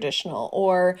untraditional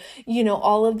or,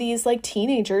 all of these like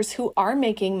teenagers who are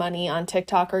making money on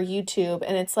TikTok or YouTube.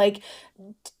 And it's like,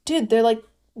 dude, they're like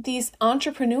these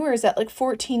entrepreneurs at like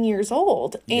 14 years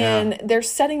old Yeah. and they're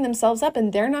setting themselves up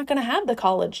and they're not going to have the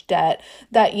college debt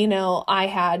that, I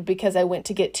had because I went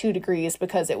to get 2 degrees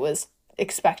because it was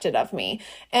expected of me.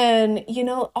 And,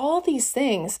 all these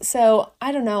things. So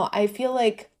I don't know. I feel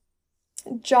like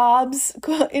jobs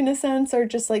in a sense are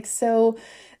just like so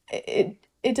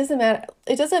it doesn't matter.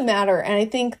 It doesn't matter. And I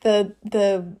think the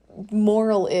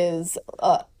moral is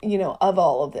of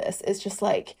all of this is just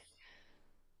like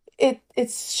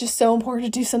it's just so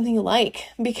important to do something you like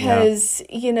Yeah. because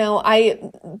I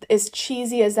as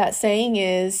cheesy as that saying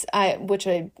is which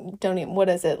I don't even what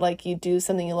is it like you do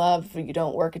something you love you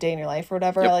don't work a day in your life or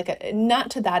whatever Yep. like not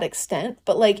to that extent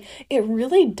but like it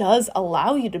really does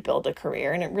allow you to build a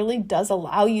career and it really does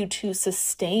allow you to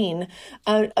sustain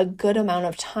a good amount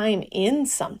of time in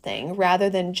something rather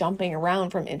than jumping around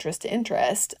from interest to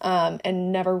interest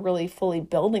and never really fully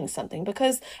building something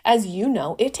because as you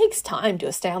know it takes time to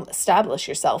establish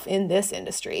yourself in this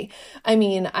industry. I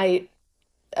mean,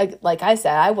 like I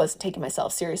said, I wasn't taking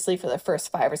myself seriously for the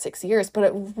first 5 or 6 years, but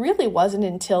it really wasn't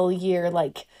until year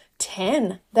like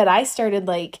 10 that I started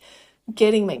like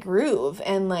getting my groove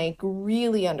and like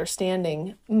really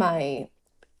understanding my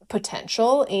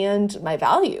potential and my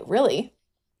value, really.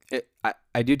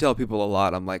 I do tell people a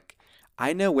lot. I'm like,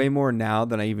 I know way more now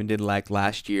than I even did like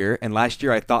last year. And last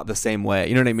year I thought the same way.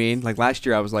 You know what I mean? Like last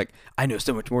year I was like, I know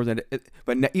so much more than it.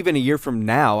 But even a year from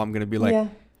now, I'm gonna be like, Yeah.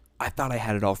 I thought I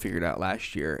had it all figured out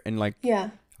last year. And like, Yeah.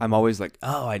 I'm always like,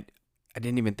 oh, I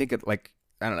didn't even think of like,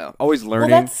 I don't know, always Well,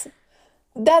 learning.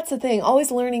 that's the thing, always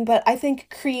learning, but I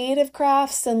think creative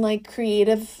crafts and like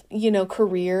creative,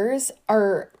 careers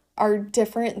are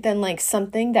different than like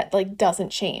something that like doesn't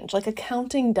change. Like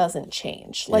accounting doesn't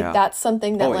change. Like Yeah. that's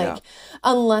something that Oh yeah. like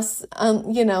unless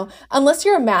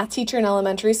you're a math teacher in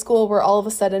elementary school where all of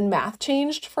a sudden math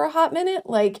changed for a hot minute,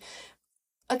 like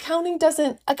accounting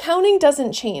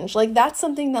doesn't change. Like that's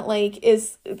something that like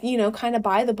is kind of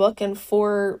by the book and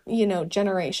for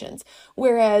generations,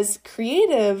 whereas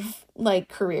creative like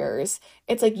careers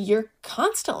it's like you're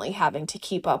constantly having to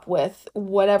keep up with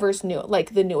whatever's new,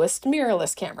 like the newest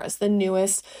mirrorless cameras, the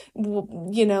newest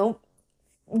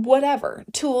whatever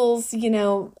tools,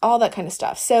 all that kind of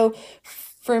stuff. So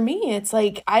for me, it's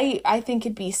like I think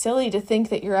it'd be silly to think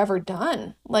that you're ever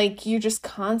done. Like you're just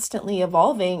constantly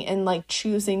evolving and like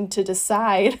choosing to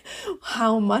decide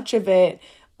how much of it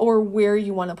or where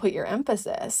you want to put your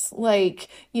emphasis. Like,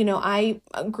 I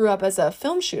grew up as a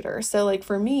film shooter. So like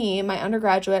for me, my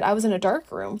undergraduate, I was in a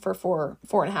dark room for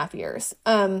 4.5 years.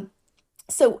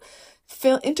 So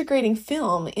integrating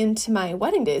film into my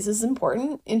wedding days is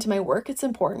important. Into my work, it's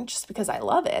important just because I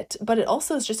love it. But it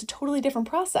also is just a totally different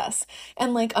process.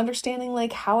 And like understanding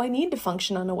like how I need to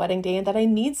function on a wedding day and that I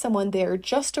need someone there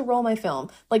just to roll my film.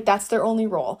 Like that's their only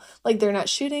role. Like they're not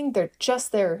shooting, they're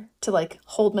just there to like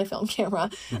hold my film camera.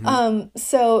 Hmm.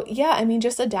 So yeah, I mean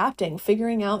just adapting,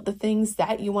 figuring out the things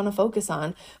that you want to focus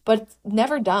on, but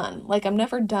never done. Like I'm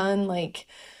never done like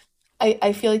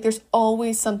I feel like there's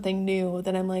always something new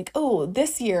that I'm like, oh,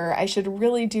 this year I should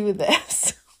really do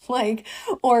this, like,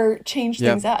 or change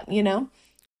Yeah. things up.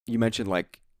 You mentioned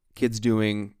like kids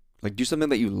doing like do something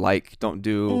that you like. Don't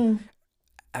do. Mm,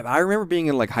 I remember being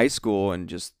in like high school and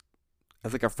just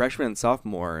as like a freshman and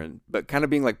sophomore, and but kind of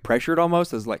being like pressured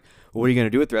almost as like, well, what are you gonna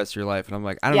do with the rest of your life? And I'm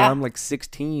like, I don't know, Yeah. I'm like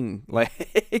 16.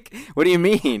 Like, what do you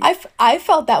mean? I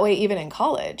felt that way even in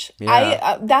college.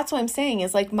 Yeah. That's what I'm saying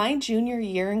is like my junior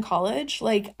year in college,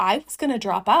 like I was gonna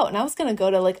drop out and I was gonna go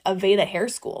to like a Veda hair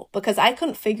school because I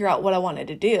couldn't figure out what I wanted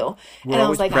to do. We're And I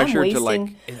was always like, pressured to like,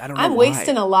 I don't know I'm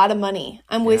wasting why. a lot of money.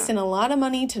 I'm Yeah. wasting a lot of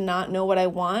money to not know what I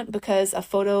want because a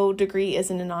photo degree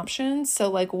isn't an option. So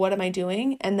like, what am I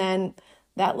doing? And then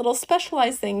that little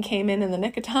specialized thing came in the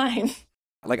nick of time.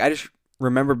 Like I just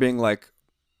remember being like,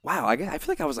 wow, I feel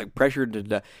like I was like pressured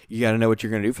to, you got to know what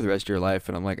you're gonna do for the rest of your life,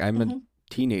 and I'm like, I'm a Hmm.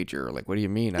 teenager. Like, what do you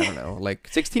mean? I don't know. Like,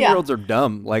 16 year Yeah, olds are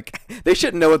dumb. Like, they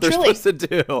shouldn't know what they're supposed truly, to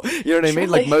do. You know what I mean?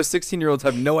 Like, truly. most 16-year-olds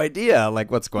have no idea like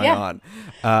what's going Yeah,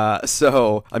 on.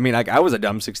 So I mean, like, I was a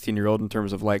dumb 16-year-old in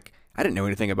terms of like I didn't know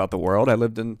anything about the world. I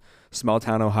lived in small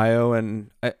town Ohio, and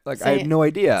I had same. no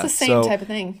It's the idea. same So type of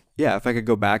thing. yeah, if I could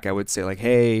go back, I would say like,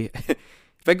 hey,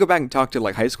 if I go back and talk to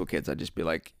like high school kids, I'd just be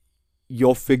like,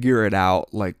 you'll figure it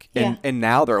out. Like, Yeah. and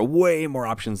now there are way more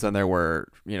options than there were,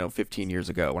 15 years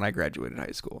ago when I graduated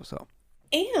high school. So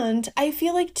And I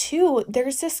feel like too,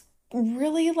 there's this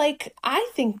really like I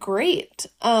think great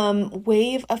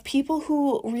wave of people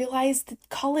who realize that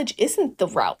college isn't the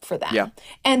route for yeah, them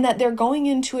and that they're going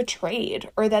into a trade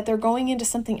or that they're going into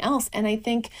something else. And I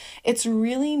think it's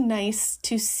really nice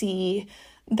to see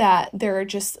that there are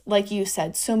just like you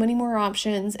said, so many more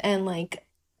options and like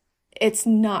it's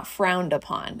not frowned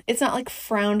upon. It's not like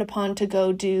frowned upon to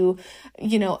go do,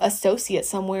 associate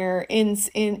somewhere in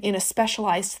a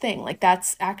specialized thing. Like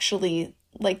that's actually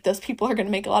like those people are going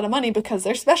to make a lot of money because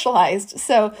they're specialized.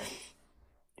 So,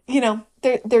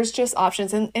 there's just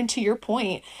options. And to your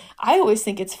point, I always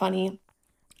think it's funny.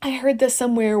 I heard this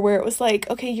somewhere where it was like,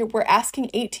 okay, we're asking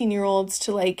 18-year-olds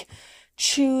to like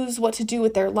choose what to do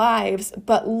with their lives,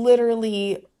 but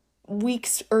literally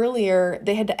weeks earlier,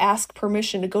 they had to ask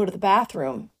permission to go to the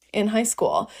bathroom in high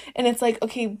school. And it's like,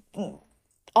 okay,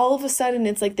 all of a sudden,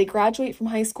 it's like they graduate from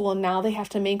high school and now they have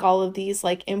to make all of these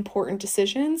like important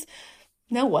decisions.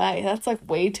 No way. That's like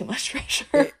way too much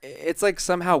pressure. it's like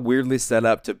somehow weirdly set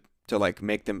up to like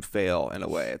make them fail in a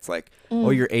way. It's like, oh,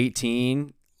 Mm, you're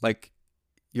 18, like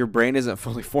your brain isn't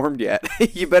fully formed yet.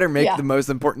 You better make yeah. the most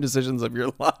important decisions of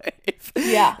your life.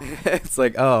 Yeah. It's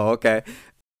like, oh, okay.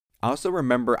 I also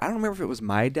remember, I don't remember if it was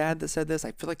my dad that said this.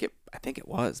 I think it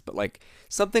was, but like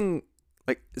something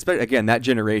like, especially again, that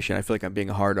generation, I feel like I'm being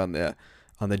hard on the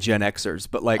Gen Xers,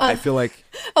 but like, I Uh, feel like,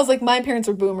 I was like, my parents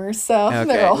are boomers, so they're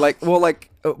okay, all.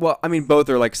 well, I mean, both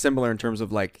are like similar in terms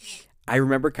of like, I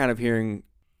remember kind of hearing,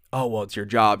 oh, well, it's your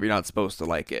job. You're not supposed to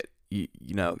like it.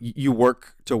 You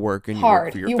work to work and you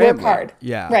work for Hard. your You work family. hard.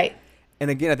 Yeah. Right. And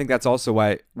again, I think that's also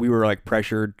why we were like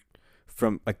pressured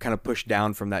from like kind of pushed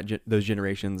down from those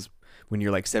generations when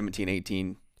you're like 17,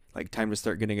 18, like time to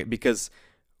start getting it because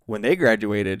when they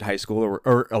graduated high school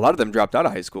or a lot of them dropped out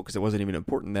of high school because it wasn't even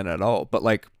important then at all. But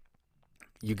like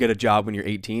you get a job when you're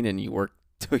 18 and you work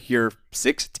till you're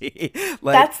 60.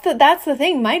 Like, That's the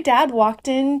thing. My dad walked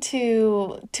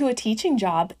into a teaching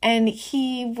job and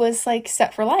he was like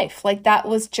set for life. Like that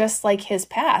was just like his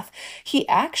path. He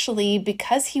actually,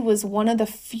 because he was one of the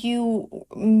few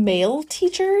male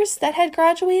teachers that had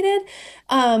graduated,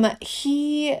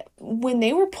 he when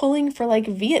they were pulling for like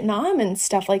Vietnam and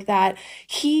stuff like that,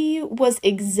 he was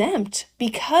exempt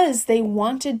because they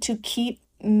wanted to keep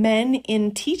men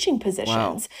in teaching wow,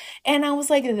 positions. And I was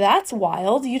like, that's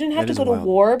wild. You didn't have that to is go to wild.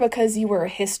 war because you were a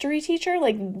history teacher.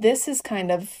 Like this is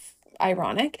kind of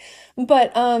ironic.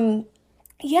 But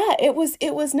yeah, it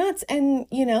was nuts. And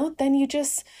then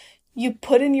you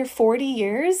put in your 40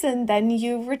 years and then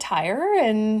you retire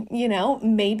and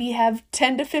maybe have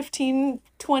 10 to 15,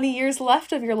 20 years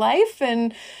left of your life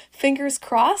and fingers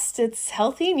crossed it's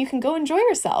healthy and you can go enjoy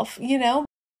yourself.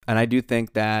 And I do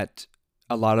think that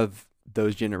a lot of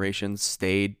those generations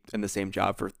stayed in the same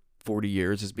job for 40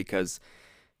 years is because,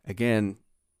 again,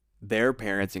 their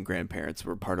parents and grandparents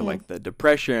were part of Mm. like the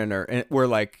depression and were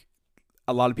like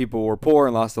a lot of people were poor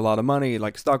and lost a lot of money,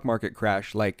 like stock market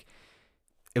crash, like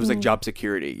it was like Mm. job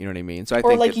security, you know what I mean? So I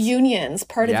Or think like it's, unions,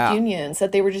 part of yeah, unions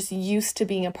that they were just used to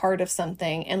being a part of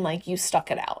something and like you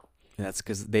stuck it out. and that's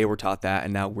because they were taught that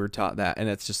and now we're taught that. And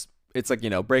it's just, it's like,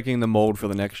 breaking the mold for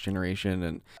the next generation.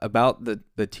 And about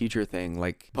the teacher thing,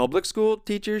 like public school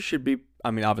teachers should be,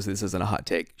 I mean, obviously this isn't a hot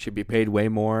take, should be paid way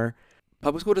more.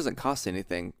 Public school doesn't cost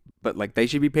anything, but like they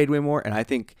should be paid way more. And I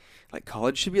think like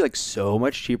college should be like so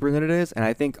much cheaper than it is. And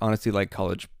I think honestly, like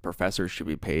college professors should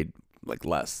be paid like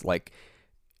less. Like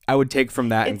I would take from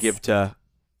that and It's give to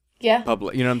Yeah.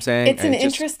 public. You know what I'm saying? It's And an it's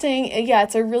just interesting, yeah,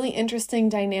 it's a really interesting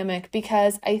dynamic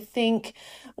because I think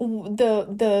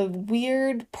the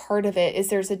weird part of it is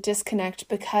there's a disconnect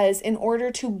because in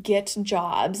order to get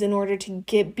jobs, in order to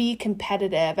be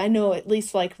competitive, I know at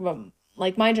least like from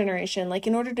like my generation, like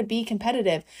in order to be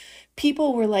competitive,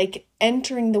 people were like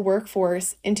entering the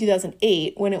workforce in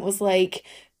 2008 when it was like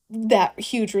that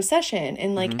huge recession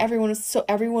and like mhm.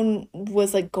 everyone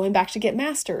was like going back to get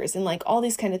masters and like all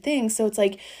these kind of things. So it's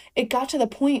like it got to the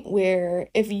point where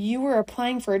if you were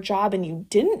applying for a job and you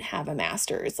didn't have a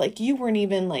master's, like you weren't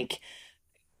even like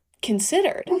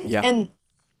considered. Yeah. And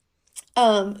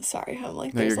sorry, I'm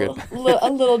like No, you're there's good. a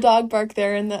little dog bark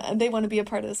there and they want to be a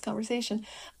part of this conversation.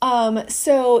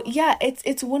 So yeah,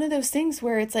 it's one of those things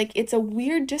where it's like it's a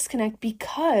weird disconnect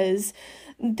because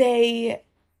they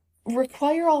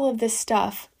require all of this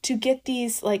stuff to get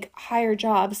these like higher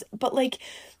jobs, but like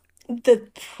the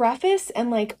preface and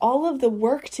like all of the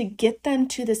work to get them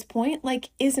to this point like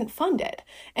isn't funded.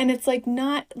 And it's like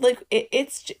not like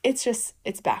it's just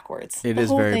it's backwards. It The is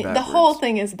whole very thing the whole backwards.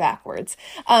 thing is backwards.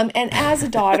 And as a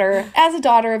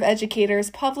daughter of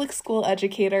educators, public school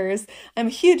educators, I'm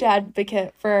a huge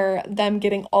advocate for them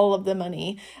getting all of the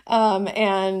money.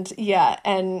 And yeah,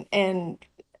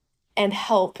 and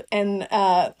help and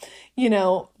you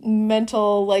know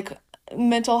mental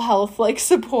health like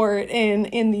support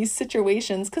in these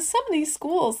situations because some of these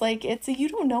schools like it's you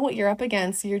don't know what you're up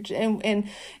against and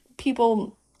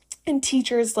people and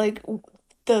teachers like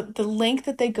the length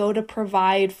that they go to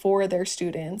provide for their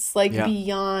students like Yeah.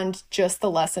 beyond just the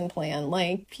lesson plan,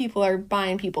 like people are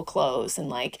buying people clothes and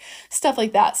like stuff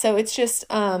like that. So it's just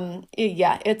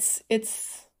yeah, it's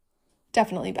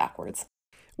definitely backwards.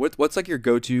 What's like your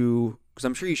go-to? Because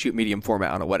I'm sure you shoot medium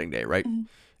format on a wedding day, right? Mm-hmm.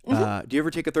 Do you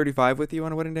ever take a 35 with you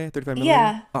on a wedding day? 35 millimeter?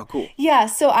 Yeah. Oh, cool. Yeah,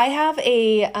 so I have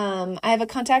a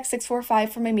Contax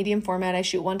 645 for my medium format. I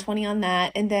shoot 120 on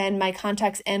that, and then my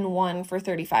Contax N1 for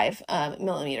 35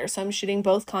 millimeters. So I'm shooting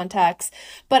both Contax,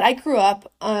 but I grew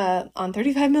up on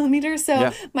 35 millimeters. So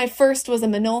Yeah. my first was a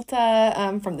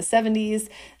Minolta from the 70s.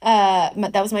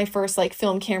 That was my first like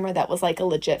film camera that was like a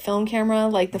legit film camera.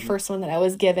 Like the Mhm. first one that I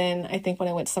was given, I think when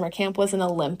I went to summer camp was an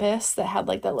Olympus that had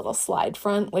like that little slide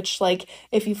front, which like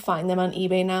if you find them on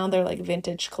eBay now, they're like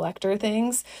vintage collector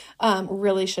things.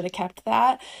 Really should have kept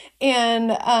that.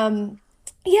 And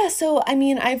yeah, so I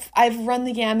mean, I've run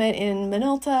the gamut in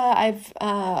Minolta. I've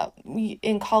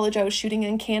in college I was shooting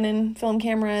in Canon film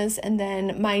cameras, and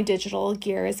then my digital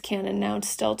gear is Canon now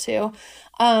still too.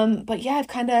 But yeah,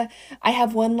 I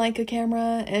have one Leica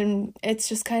camera, and it's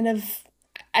just kind of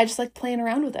I just like playing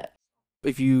around with it.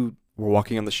 If you were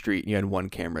walking on the street and you had one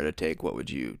camera to take, what would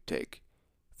you take?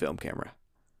 Film camera.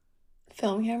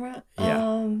 Film camera.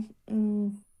 Yeah.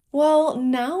 Well,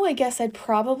 now I guess I'd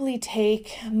probably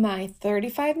take my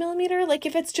 35 millimeter. Like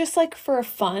if it's just like for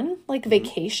fun, like Mhm.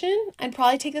 vacation, I'd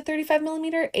probably take the 35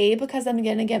 millimeter. A, because I'm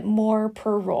gonna get more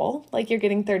per roll. Like you're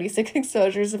getting 36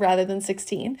 exposures rather than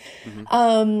 16.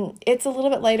 Mhm. It's a little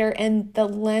bit lighter, and the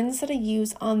lens that I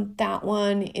use on that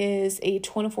one is a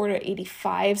 24 to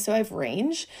 85, so I have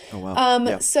range. Oh, wow.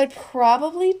 Yeah. So I'd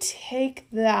probably take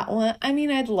that one. I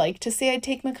mean, I'd like to say I'd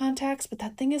take my contacts, but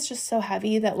that thing is just so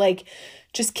heavy that like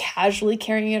just casually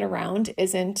carrying it around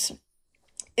isn't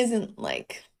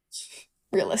like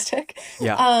realistic.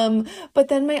 Yeah. But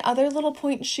then my other little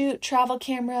point and shoot travel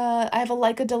camera, I have a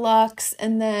Leica Deluxe,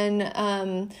 and then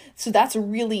so that's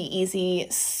really easy,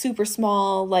 super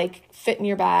small, like fit in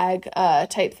your bag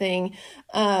type thing.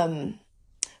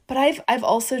 But I've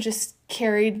also just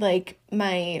carried like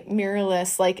my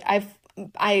mirrorless, like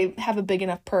I have a big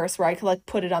enough purse where I could like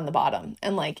put it on the bottom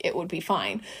and like it would be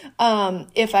fine.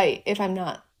 If I'm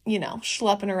not, you know,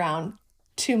 schlepping around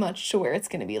too much to where it's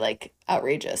going to be like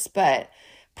outrageous, but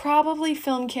probably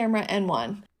film camera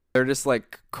N1. They're just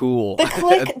like cool.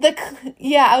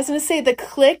 Yeah, I was going to say the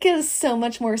click is so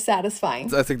much more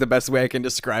satisfying. I think the best way I can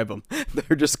describe them.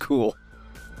 They're just cool.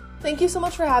 Thank you so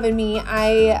much for having me.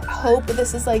 I hope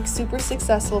this is like super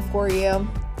successful for you.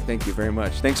 Thank you very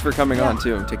much. Thanks for coming on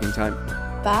too and taking time.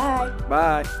 Bye.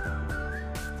 Bye.